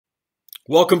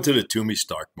Welcome to the Twomey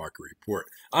Stock Market Report.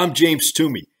 I'm James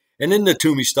Twomey, and in the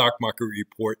Twomey Stock Market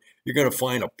Report, you're going to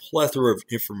find a plethora of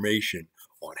information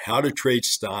on how to trade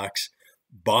stocks,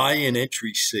 buy and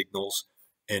entry signals,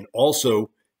 and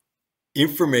also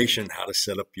information on how to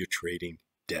set up your trading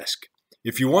desk.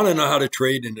 If you want to know how to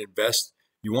trade and invest,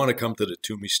 you want to come to the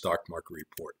Twomey Stock Market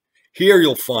Report. Here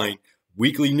you'll find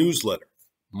weekly newsletter,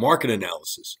 market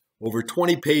analysis, over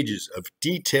 20 pages of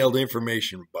detailed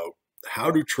information about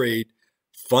how to trade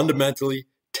fundamentally,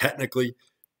 technically,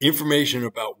 information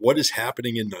about what is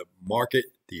happening in the market,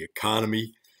 the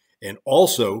economy, and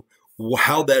also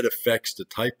how that affects the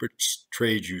type of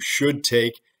trades you should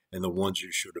take and the ones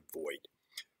you should avoid.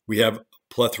 We have a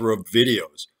plethora of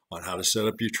videos on how to set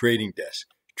up your trading desk,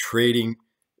 trading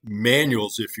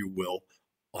manuals, if you will,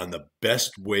 on the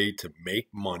best way to make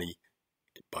money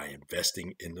by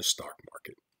investing in the stock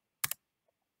market.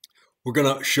 We're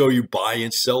going to show you buy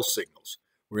and sell signals.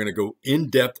 We're going to go in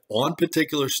depth on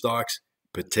particular stocks,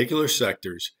 particular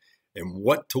sectors, and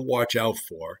what to watch out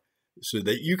for so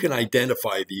that you can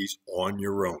identify these on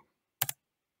your own.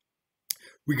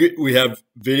 We have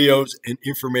videos and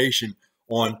information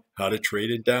on how to trade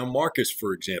in down markets,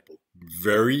 for example.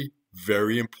 Very,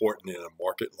 very important in a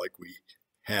market like we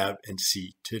have and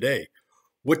see today.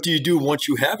 What do you do once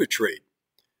you have a trade?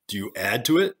 Do you add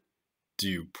to it? Do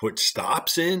you put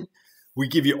stops in? We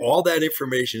give you all that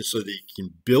information so that you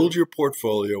can build your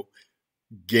portfolio,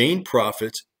 gain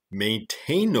profits,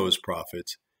 maintain those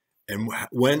profits, and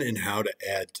when and how to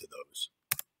add to those.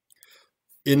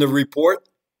 In the report,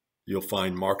 you'll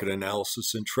find market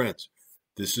analysis and trends.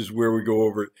 This is where we go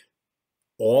over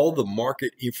all the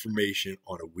market information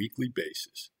on a weekly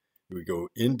basis. We go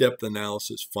in-depth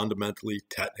analysis, fundamentally,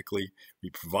 technically. We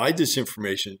provide this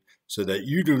information so that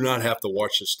you do not have to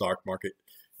watch the stock market.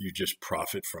 You just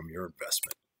profit from your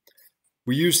investment.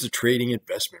 We use the trading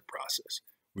investment process.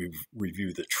 We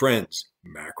review the trends,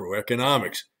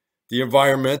 macroeconomics, the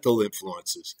environmental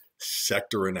influences,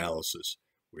 sector analysis,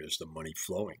 where's the money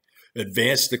flowing,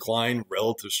 advanced decline,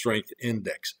 relative strength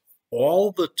index,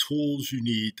 all the tools you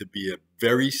need to be a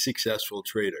very successful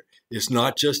trader. It's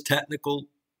not just technical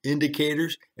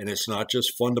indicators, and it's not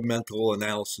just fundamental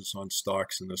analysis on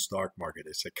stocks in the stock market.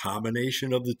 It's a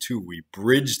combination of the two. We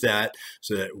bridge that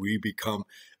so that we become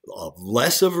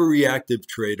less of a reactive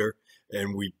trader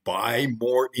and we buy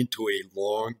more into a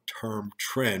long-term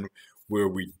trend where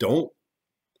we don't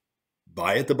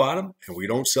buy at the bottom and we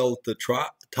don't sell at the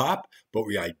top, but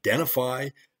we identify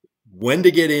when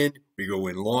to get in, we go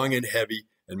in long and heavy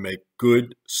and make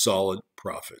good, solid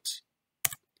profits.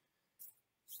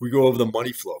 We go over the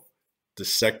money flow, the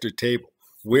sector table.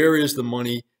 Where is the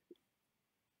money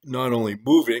not only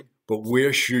moving, but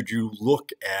where should you look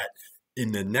at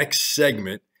in the next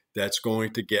segment that's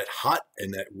going to get hot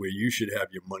and that where you should have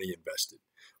your money invested.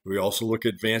 We also look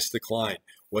at advanced decline.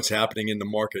 What's happening in the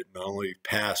market, not only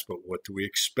past, but what do we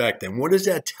expect? And what is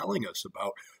that telling us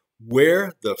about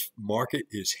where the market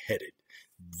is headed?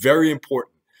 Very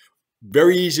important.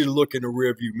 Very easy to look in the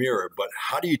rearview mirror, but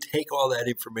how do you take all that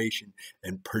information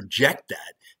and project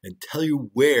that and tell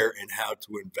you where and how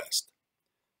to invest?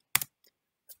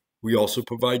 We also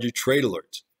provide you trade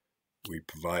alerts. We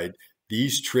provide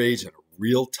these trades on a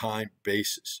real-time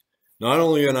basis, not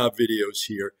only on our videos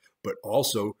here, but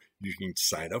also you can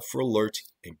sign up for alerts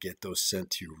and get those sent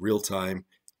to you real-time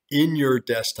in your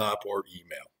desktop or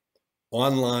email,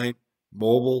 online,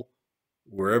 mobile,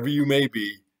 wherever you may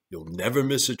be. You'll never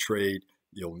miss a trade,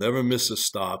 you'll never miss a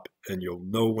stop, and you'll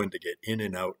know when to get in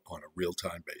and out on a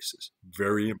real-time basis.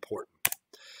 Very important.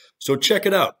 So check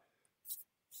it out.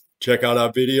 Check out our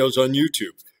videos on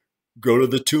YouTube. Go to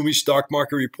the Twomey Stock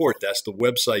Market Report. That's the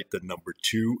website, the number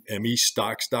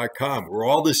 2mestocks.com, where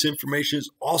all this information is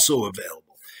also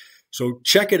available. So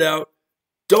check it out.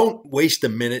 Don't waste a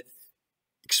minute.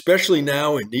 Especially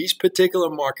now in these particular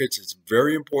markets, it's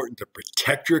very important to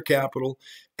protect your capital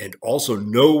and also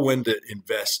know when to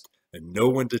invest and know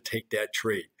when to take that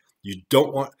trade. You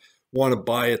don't want to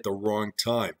buy at the wrong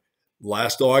time.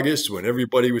 Last August, when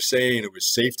everybody was saying it was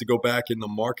safe to go back in the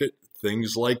market,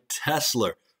 things like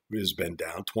Tesla has been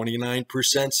down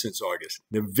 29% since August.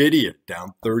 NVIDIA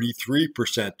down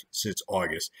 33% since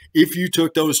August. If you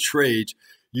took those trades,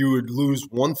 you would lose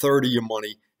 1/3 of your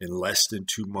money in less than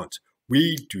 2 months.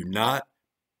 We do not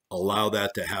allow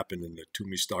that to happen in the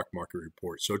Twomey Stock Market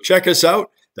Report. So check us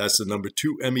out. That's the number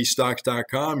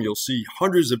 2mestocks.com. You'll see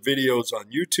hundreds of videos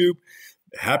on YouTube.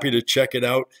 Happy to check it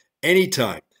out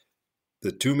anytime.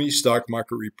 The Twomey Stock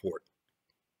Market Report.